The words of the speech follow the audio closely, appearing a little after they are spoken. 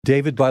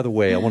David, by the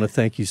way, I want to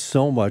thank you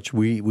so much.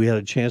 We had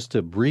a chance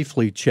to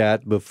briefly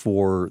chat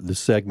before the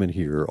segment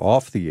here,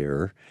 off the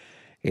air,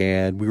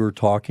 and we were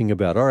talking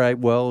about, all right,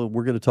 well,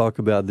 we're going to talk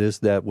about this,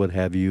 that, what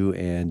have you,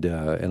 and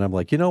I'm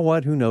like, you know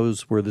what? Who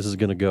knows where this is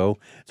going to go?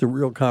 It's a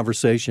real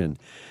conversation.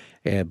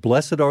 And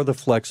blessed are the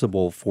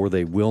flexible, for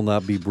they will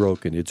not be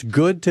broken. It's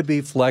good to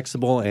be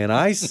flexible, and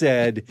I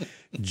said,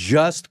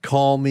 just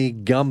call me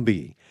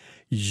Gumby.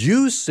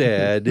 You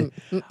said,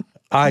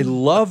 I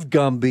love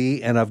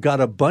Gumby, and I've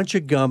got a bunch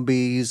of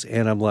Gumbies,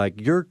 and I'm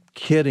like, you're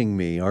kidding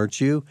me, aren't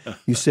you?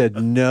 You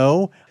said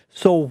no.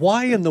 So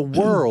why in the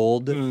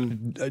world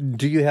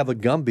do you have a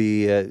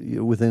Gumby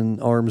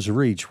within arm's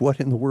reach? What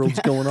in the world's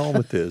going on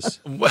with this?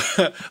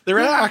 There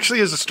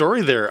actually is a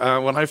story there.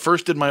 When I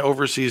first did my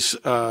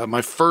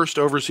first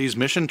overseas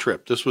mission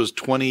trip, this was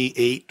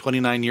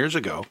 29 years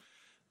ago,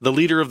 the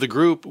leader of the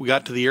group, we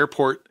got to the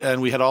airport,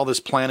 and we had all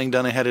this planning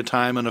done ahead of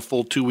time and a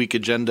full 2-week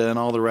agenda and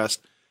all the rest.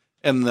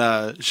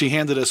 And she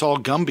handed us all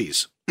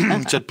Gumbies,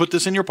 said, put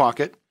this in your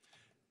pocket.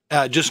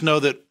 Just know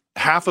that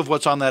half of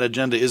what's on that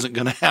agenda isn't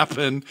going to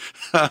happen.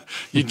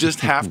 You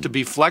just have to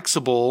be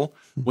flexible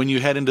when you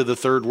head into the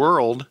third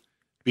world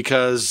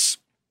because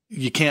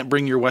you can't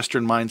bring your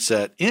Western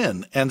mindset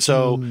in. And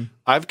so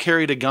I've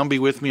carried a Gumby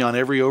with me on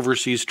every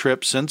overseas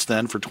trip since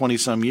then for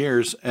 20-some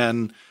years.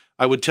 And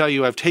I would tell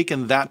you I've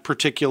taken that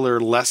particular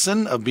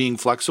lesson of being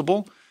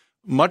flexible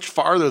much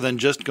farther than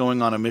just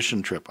going on a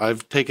mission trip.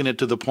 I've taken it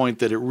to the point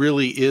that it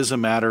really is a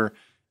matter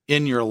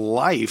in your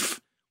life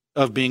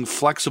of being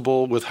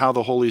flexible with how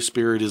the Holy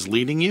Spirit is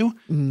leading you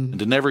and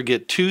to never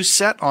get too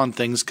set on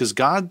things because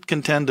God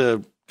can tend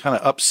to kind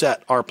of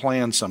upset our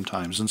plans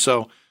sometimes. And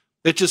so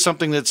it's just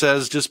something that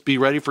says just be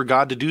ready for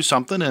God to do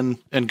something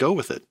and go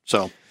with it.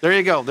 So there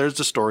you go. There's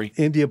the story.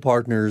 India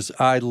Partners,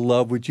 I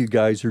love what you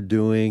guys are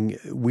doing.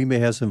 We may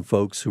have some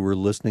folks who are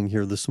listening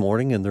here this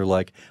morning and they're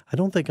like, I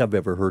don't think I've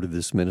ever heard of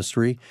this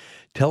ministry.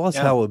 Tell us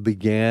how it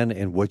began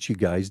and what you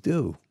guys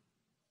do.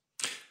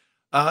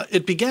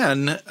 It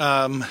began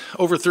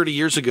over 30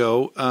 years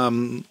ago,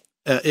 and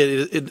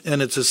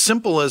it's as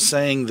simple as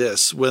saying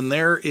this. When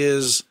there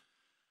is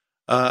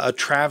a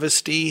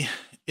travesty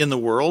in the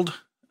world,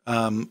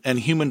 and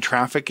human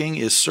trafficking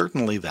is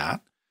certainly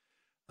that,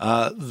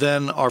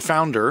 then our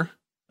founder,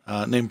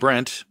 named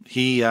Brent,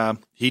 he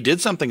did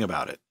something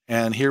about it.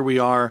 And here we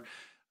are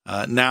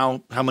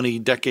now, how many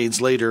decades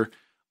later,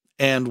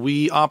 and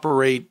we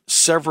operate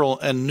several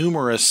and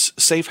numerous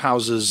safe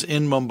houses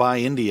in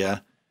Mumbai,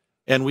 India,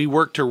 and we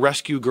work to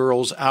rescue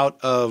girls out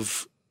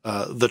of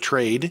the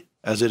trade,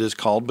 as it is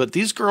called. But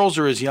these girls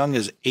are as young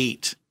as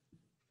 8.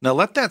 Now,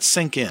 let that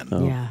sink in. Oh,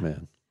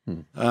 man.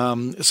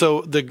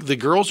 So the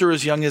girls are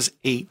as young as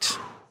 8,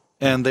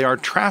 and they are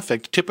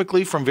trafficked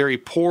typically from very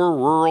poor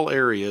rural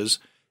areas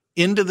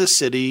into the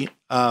city.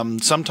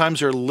 Sometimes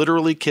they're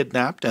literally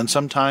kidnapped, and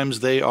sometimes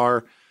they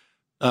are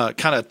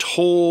kind of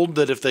told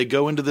that if they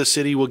go into the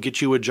city, we'll get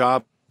you a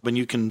job and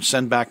you can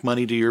send back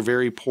money to your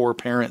very poor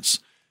parents.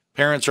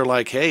 Parents are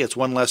like, hey, it's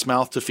one less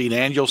mouth to feed,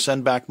 and you'll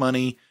send back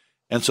money.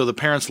 And so the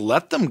parents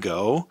let them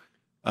go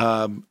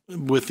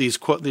with these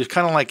kind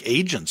of like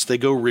agents. They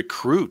go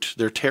recruit.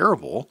 They're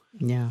terrible.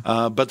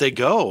 Yeah. But they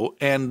go,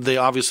 and they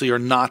obviously are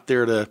not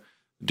there to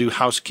do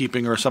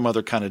housekeeping or some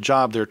other kind of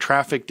job. They're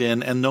trafficked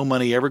in, and no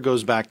money ever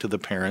goes back to the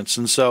parents.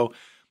 And so,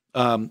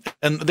 and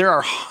there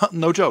are,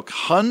 no joke,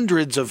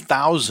 hundreds of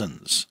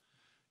thousands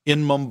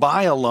in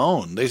Mumbai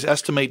alone. They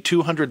estimate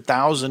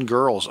 200,000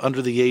 girls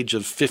under the age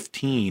of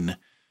 15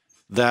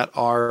 that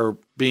are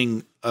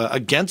being,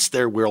 against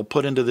their will,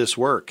 put into this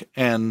work.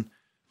 And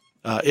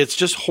it's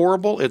just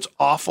horrible. It's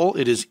awful.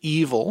 It is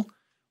evil.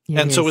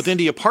 So with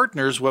India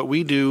Partners, what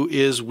we do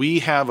is we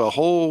have a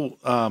whole,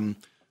 I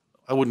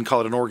wouldn't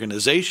call it an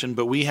organization,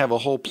 but we have a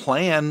whole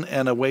plan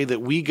and a way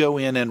that we go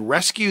in and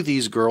rescue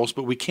these girls,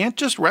 but we can't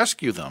just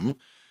rescue them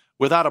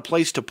without a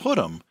place to put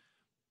them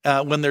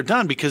when they're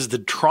done, because the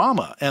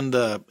trauma and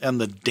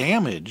the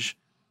damage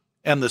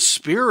and the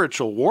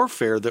spiritual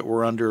warfare that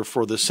we're under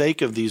for the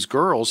sake of these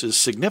girls is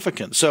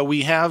significant. So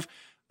we have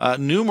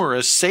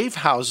numerous safe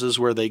houses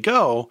where they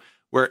go,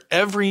 where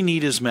every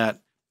need is met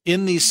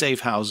in these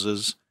safe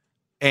houses,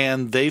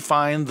 and they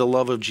find the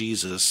love of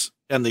Jesus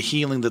and the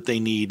healing that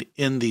they need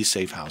in these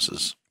safe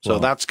houses. So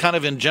that's kind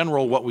of in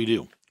general what we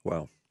do.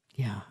 Wow.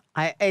 Yeah.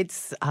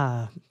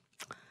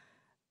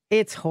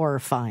 It's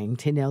horrifying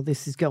to know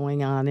this is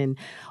going on. And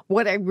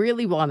what I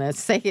really want to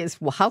say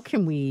is, well, how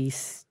can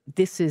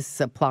this is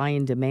supply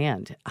and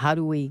demand. How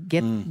do we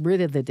get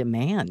rid of the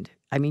demand?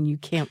 I mean, you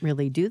can't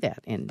really do that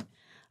in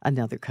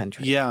another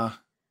country. Yeah.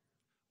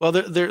 Well,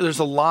 there's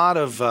a lot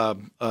of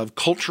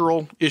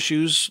cultural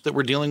issues that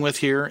we're dealing with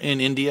here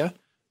in India.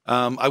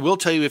 I will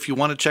tell you, if you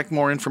want to check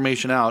more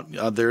information out,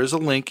 there is a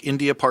link,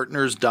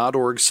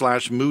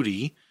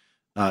 indiapartners.org/Moody,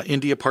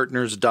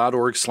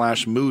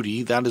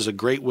 indiapartners.org/Moody. That is a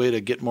great way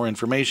to get more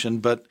information.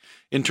 But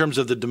in terms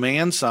of the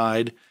demand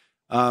side,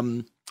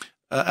 and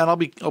I'll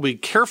be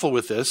careful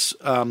with this,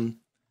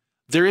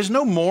 there is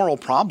no moral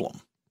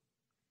problem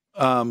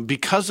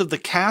because of the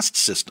caste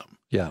system.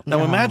 Yeah.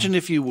 Now imagine,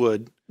 if you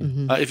would,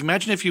 If you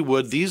imagine, if you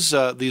would, these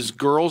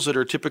girls that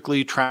are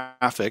typically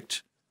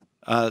trafficked,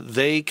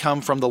 they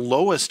come from the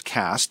lowest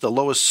caste, the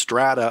lowest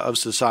strata of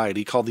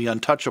society, called the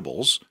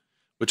untouchables,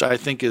 which I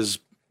think is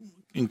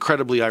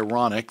incredibly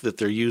ironic that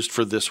they're used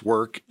for this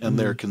work and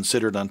they're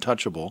considered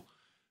untouchable.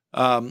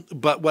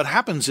 But what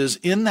happens is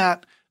in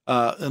that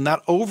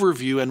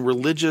overview and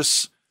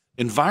religious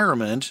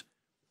environment,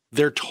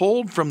 they're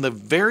told from the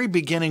very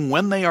beginning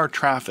when they are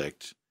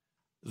trafficked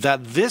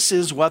that this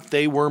is what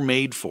they were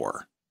made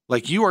for.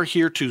 Like, you are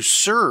here to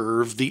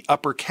serve the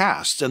upper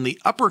castes, and the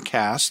upper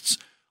castes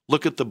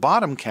look at the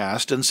bottom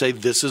caste and say,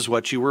 this is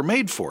what you were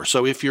made for.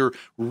 So if you're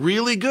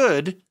really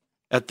good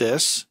at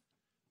this,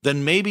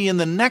 then maybe in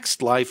the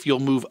next life you'll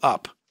move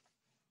up.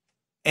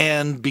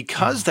 And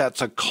because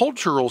that's a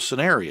cultural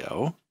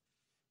scenario,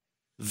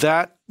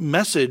 that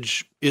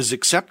message is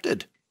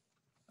accepted.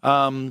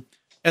 And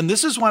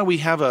this is why we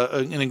have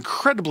an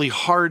incredibly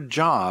hard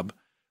job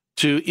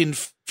to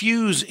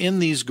infuse in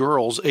these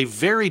girls a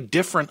very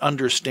different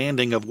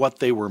understanding of what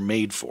they were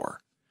made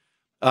for.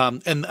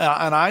 And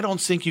I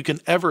don't think you can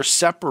ever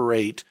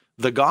separate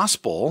the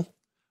gospel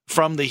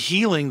from the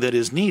healing that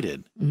is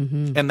needed.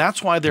 And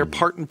that's why they're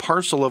part and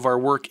parcel of our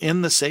work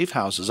in the safe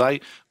houses.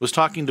 I was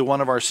talking to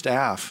one of our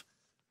staff,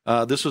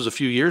 this was a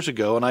few years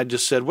ago, and I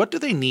just said, what do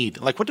they need?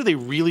 Like, what do they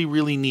really,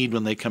 really need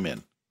when they come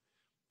in?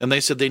 And they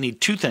said they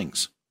need two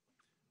things.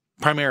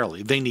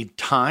 Primarily, they need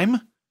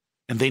time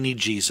and they need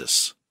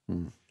Jesus.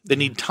 They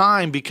need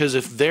time because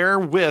if they're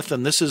with,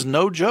 and this is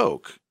no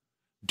joke,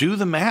 do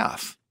the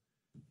math.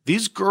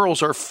 These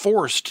girls are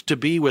forced to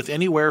be with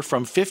anywhere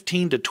from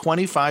 15 to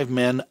 25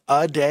 men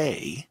a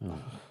day,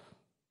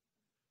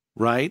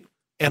 right?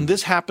 And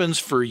this happens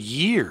for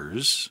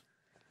years.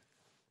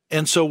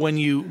 And so when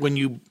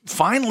you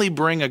finally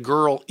bring a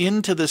girl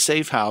into the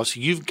safe house,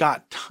 you've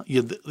got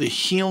the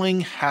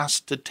healing has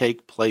to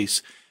take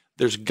place.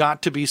 There's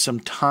got to be some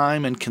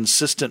time and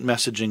consistent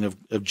messaging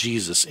of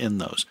Jesus in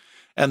those.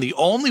 And the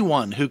only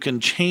one who can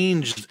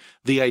change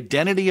the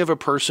identity of a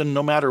person,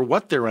 no matter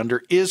what they're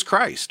under, is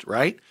Christ,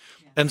 right?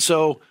 Yeah. And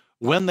so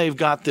when they've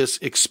got this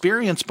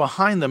experience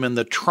behind them and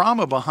the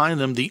trauma behind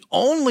them, the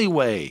only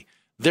way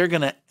they're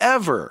going to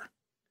ever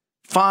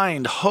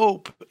find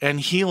hope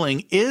and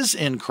healing is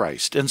in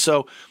Christ. And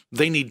so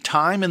they need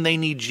time and they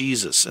need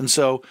Jesus. And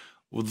so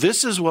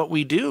this is what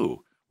we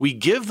do. We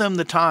give them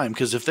the time,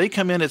 because if they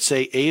come in at,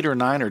 say, 8 or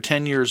 9 or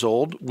 10 years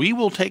old, we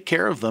will take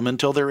care of them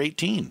until they're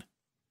 18.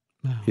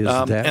 Is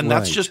that and right?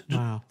 that's just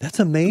That's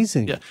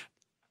amazing. Yeah.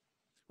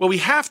 Well, we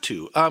have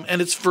to, and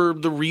it's for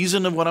the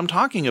reason of what I'm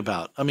talking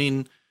about. I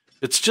mean,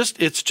 it's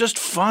just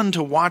fun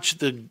to watch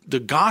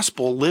the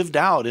gospel lived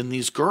out in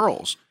these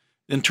girls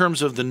in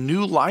terms of the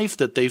new life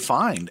that they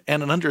find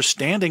and an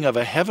understanding of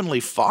a heavenly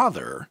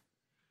Father,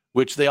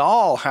 which they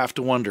all have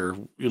to wonder.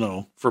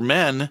 For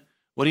men,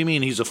 what do you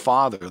mean he's a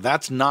father?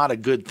 That's not a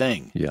good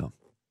thing. Yeah.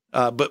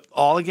 But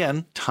all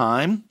again,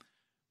 time,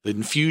 the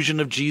infusion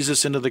of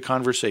Jesus into the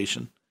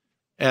conversation.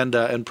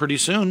 And pretty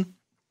soon,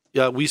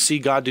 we see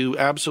God do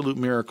absolute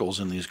miracles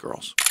in these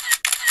girls.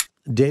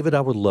 David,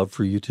 I would love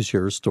for you to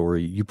share a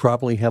story. You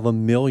probably have a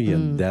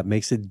million. That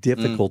makes it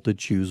difficult to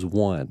choose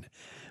one.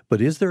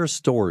 But is there a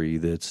story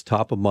that's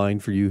top of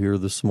mind for you here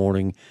this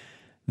morning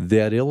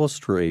that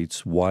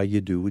illustrates why you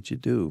do what you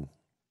do?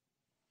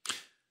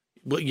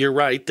 Well, you're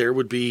right. There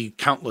would be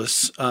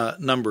countless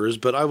numbers,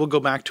 but I will go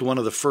back to one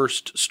of the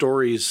first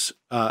stories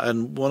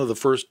and one of the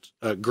first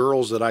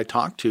girls that I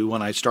talked to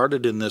when I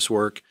started in this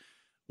work,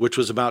 which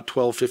was about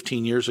 12,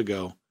 15 years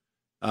ago.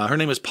 Her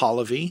name is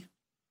Pallavi.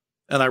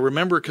 And I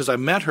remember because I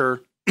met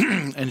her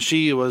and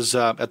she was,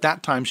 at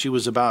that time, she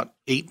was about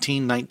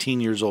 18, 19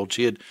 years old.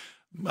 She had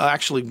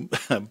actually,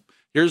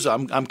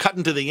 I'm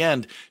cutting to the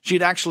end.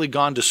 She'd actually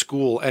gone to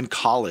school and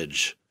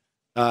college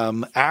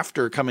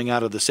after coming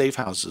out of the safe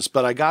houses.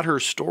 But I got her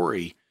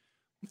story,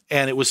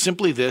 and it was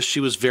simply this. She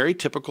was very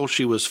typical.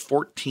 She was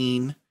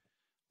 14.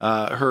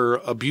 Her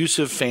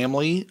abusive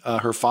family,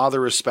 her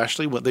father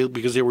especially,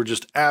 because they were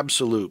just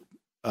absolute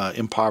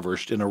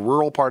impoverished in a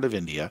rural part of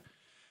India.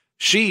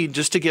 She,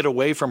 just to get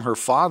away from her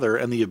father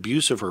and the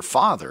abuse of her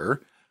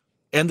father,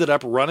 ended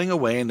up running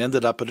away and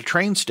ended up at a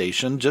train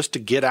station just to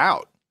get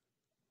out,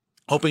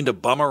 hoping to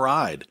bum a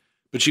ride.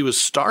 But she was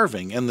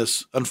starving, and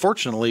this,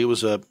 unfortunately, it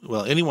was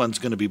anyone's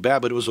going to be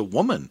bad, but it was a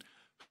woman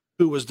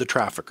who was the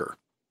trafficker.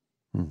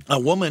 A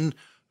woman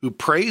who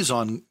preys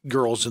on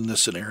girls in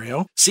this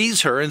scenario,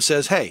 sees her and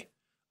says, hey,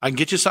 I can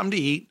get you something to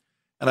eat,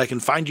 and I can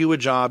find you a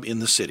job in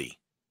the city.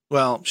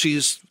 Well,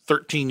 she's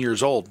 13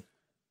 years old.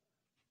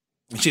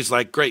 And she's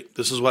like, great,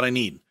 this is what I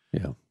need.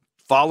 Yeah.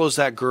 Follows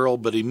that girl,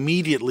 but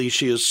immediately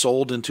she is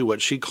sold into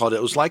what she called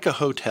it was like a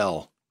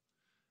hotel.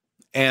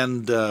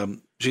 And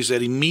she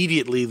said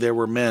immediately there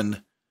were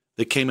men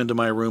that came into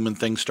my room and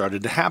things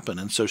started to happen.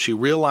 And so she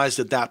realized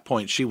at that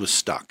point she was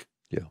stuck.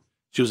 Yeah.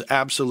 She was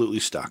absolutely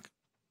stuck.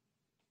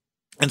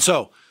 And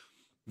so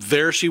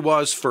there she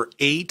was for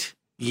 8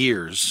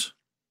 years.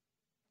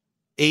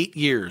 8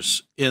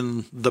 years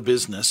in the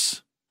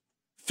business,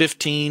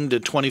 15 to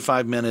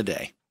 25 men a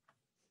day.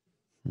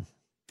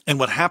 And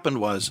what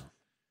happened was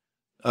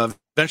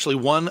Eventually,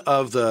 one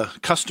of the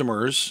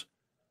customers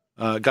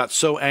got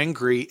so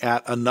angry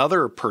at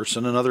another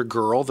person, another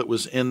girl that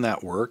was in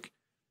that work,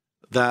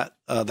 that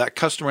that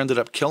customer ended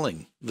up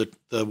killing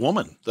the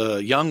woman,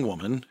 the young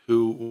woman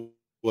who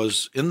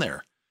was in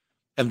there.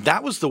 And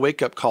that was the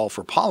wake-up call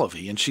for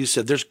Pallavi. And she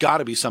said, there's got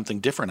to be something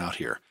different out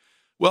here.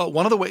 Well,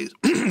 one of the ways,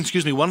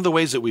 one of the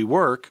ways that we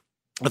work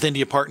with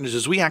India Partners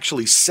is we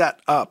actually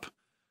set up,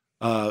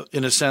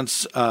 in a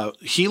sense,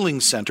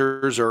 healing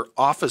centers or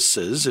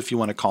offices, if you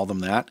want to call them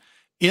that,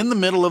 in the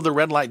middle of the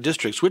red light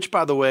districts, which,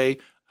 by the way,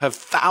 have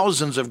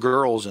thousands of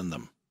girls in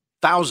them,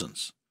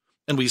 thousands.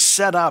 And we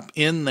set up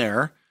in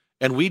there,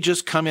 and we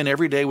just come in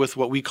every day with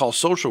what we call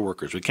social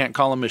workers. We can't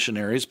call them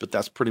missionaries, but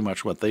that's pretty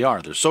much what they are.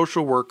 They're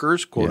social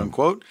workers, quote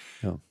unquote,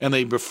 and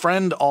they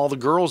befriend all the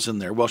girls in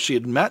there. Well, she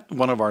had met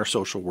one of our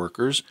social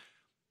workers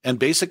and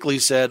basically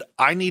said,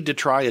 I need to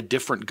try a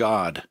different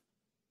God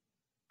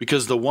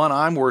because the one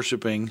I'm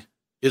worshiping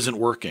isn't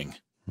working.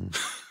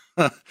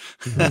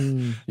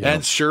 And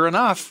sure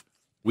enough,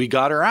 we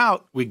got her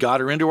out. We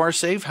got her into our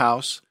safe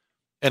house.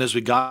 And as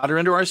we got her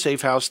into our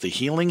safe house, the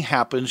healing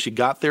happened. She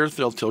got there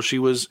till she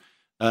was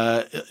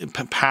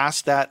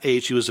past that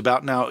age. She was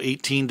about now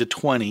 18 to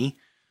 20.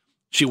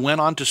 She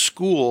went on to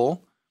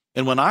school.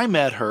 And when I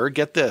met her,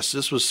 get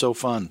this was so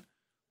fun.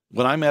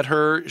 When I met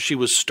her, she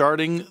was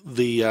starting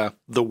the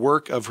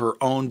work of her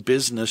own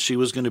business. She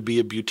was going to be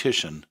a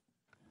beautician.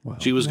 Wow.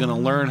 She was going to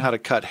learn how to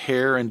cut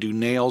hair and do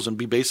nails and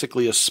be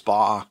basically a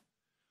spa.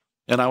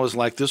 And I was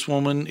like, this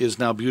woman is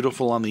now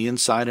beautiful on the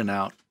inside and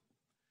out.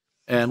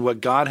 And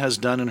what God has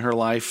done in her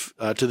life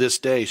to this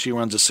day, she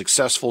runs a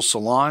successful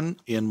salon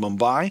in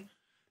Mumbai,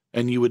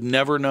 and you would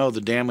never know the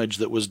damage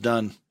that was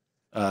done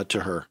to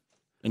her.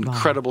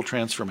 Incredible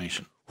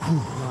transformation.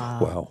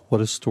 Wow,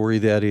 what a story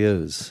that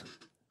is.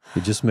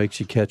 It just makes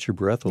you catch your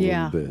breath a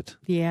little bit.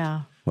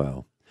 Yeah.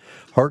 Wow.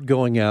 Heart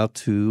going out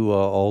to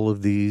all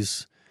of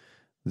these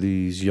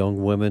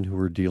young women who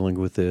are dealing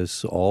with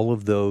this, all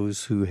of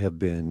those who have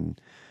been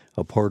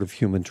a part of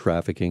human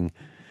trafficking.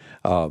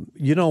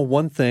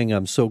 One thing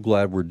I'm so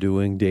glad we're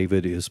doing,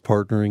 David, is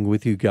partnering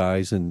with you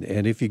guys. And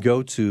if you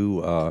go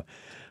to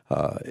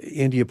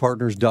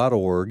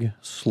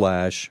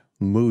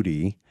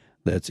indiapartners.org/Moody,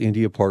 that's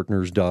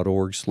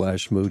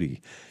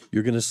indiapartners.org/Moody,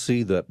 you're going to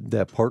see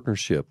that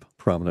partnership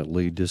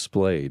prominently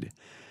displayed.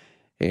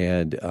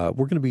 And we're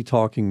going to be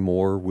talking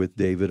more with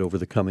David over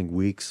the coming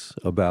weeks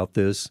about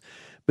this.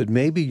 But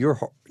maybe your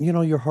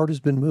heart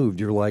has been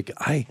moved. You're like,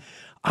 I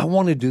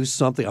want to do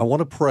something. I want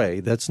to pray.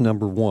 That's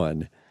number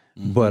one.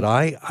 Mm-hmm. But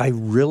I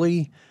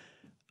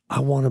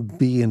want to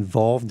be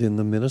involved in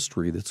the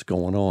ministry that's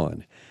going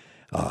on.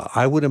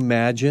 I would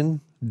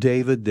imagine,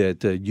 David,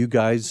 that you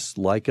guys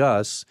like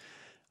us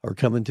are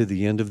coming to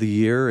the end of the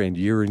year, and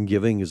year in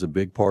giving is a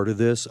big part of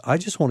this. I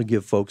just want to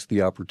give folks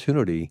the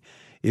opportunity,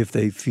 if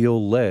they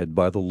feel led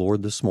by the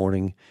Lord this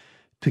morning,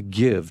 to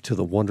give to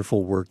the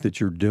wonderful work that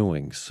you're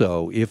doing.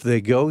 So if they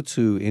go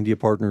to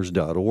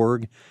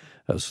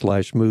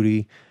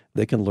indiapartners.org/Moody,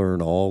 they can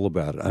learn all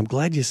about it. I'm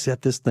glad you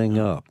set this thing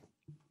up.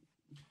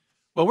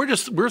 Well,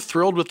 we're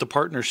thrilled with the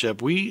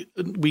partnership. We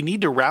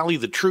need to rally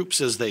the troops,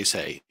 as they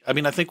say. I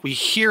mean, I think we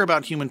hear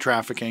about human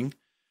trafficking,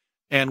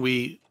 and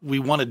we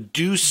want to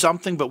do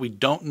something, but we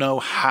don't know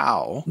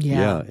how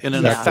in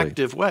an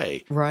effective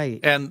way. Right.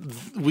 And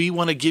we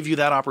want to give you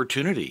that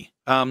opportunity.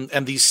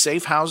 And these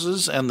safe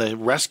houses and the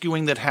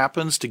rescuing that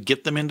happens to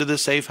get them into the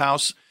safe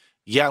house,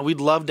 we'd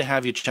love to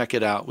have you check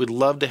it out. We'd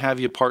love to have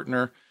you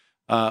partner.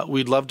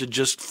 We'd love to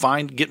just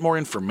get more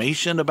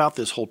information about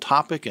this whole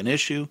topic and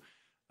issue,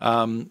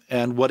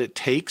 and what it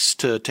takes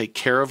to take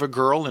care of a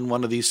girl in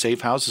one of these safe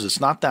houses.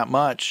 It's not that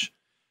much.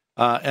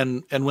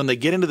 And when they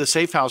get into the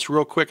safe house,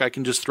 real quick, I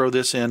can just throw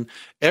this in.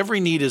 Every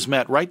need is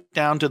met, right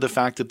down to the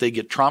fact that they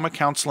get trauma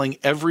counseling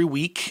every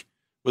week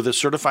with a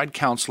certified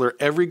counselor.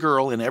 Every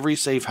girl in every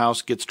safe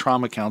house gets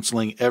trauma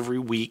counseling every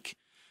week.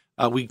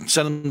 We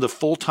send them to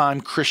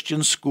full-time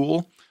Christian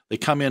school. They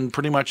come in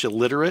pretty much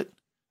illiterate.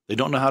 They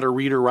don't know how to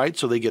read or write,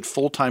 so they get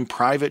full-time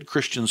private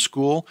Christian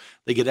school.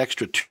 They get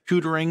extra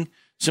tutoring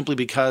simply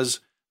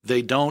because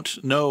they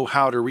don't know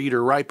how to read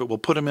or write, but we'll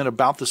put them in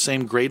about the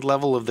same grade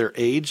level of their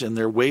age, and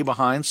they're way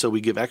behind, so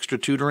we give extra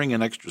tutoring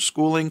and extra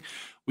schooling.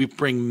 We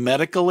bring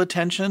medical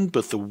attention,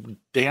 but the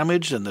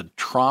damage and the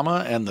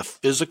trauma and the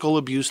physical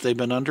abuse they've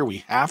been under,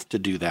 we have to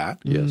do that.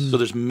 Yes. So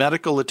there's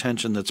medical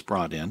attention that's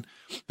brought in.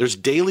 There's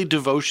daily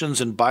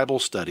devotions and Bible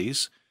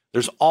studies.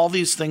 There's all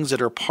these things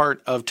that are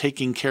part of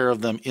taking care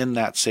of them in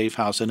that safe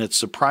house, and it's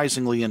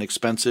surprisingly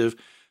inexpensive.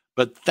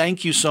 But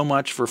thank you so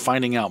much for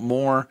finding out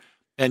more.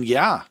 And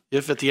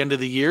if at the end of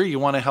the year you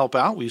want to help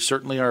out, we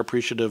certainly are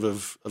appreciative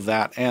of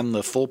that and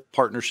the full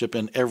partnership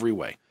in every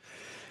way.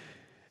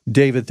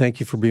 David,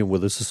 thank you for being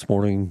with us this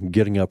morning,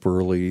 getting up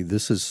early.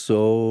 This is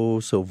so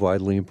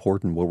vitally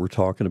important, what we're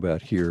talking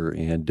about here.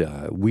 And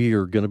we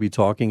are going to be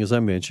talking, as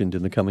I mentioned,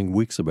 in the coming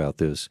weeks about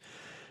this.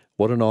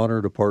 What an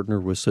honor to partner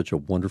with such a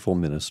wonderful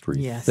ministry.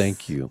 Yes.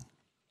 Thank you.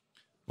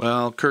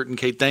 Well, Kurt and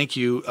Kate, thank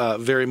you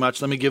very much.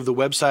 Let me give the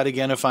website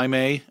again, if I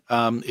may.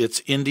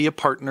 It's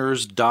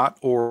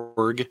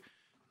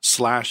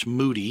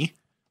indiapartners.org/Moody,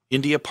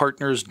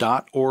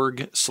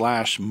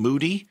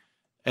 indiapartners.org/Moody.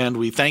 And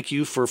we thank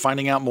you for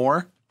finding out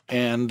more.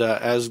 And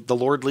as the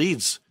Lord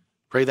leads,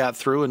 pray that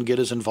through and get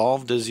as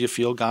involved as you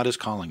feel God is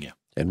calling you.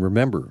 And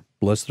remember,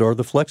 blessed are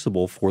the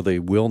flexible, for they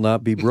will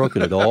not be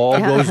broken. It all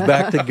goes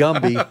back to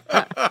Gumby.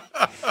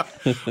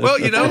 Well,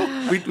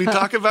 we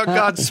talk about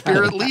God's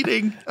Spirit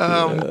leading,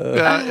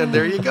 and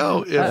there you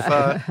go.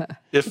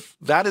 If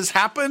that has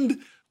happened,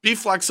 be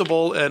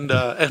flexible and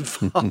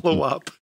follow up.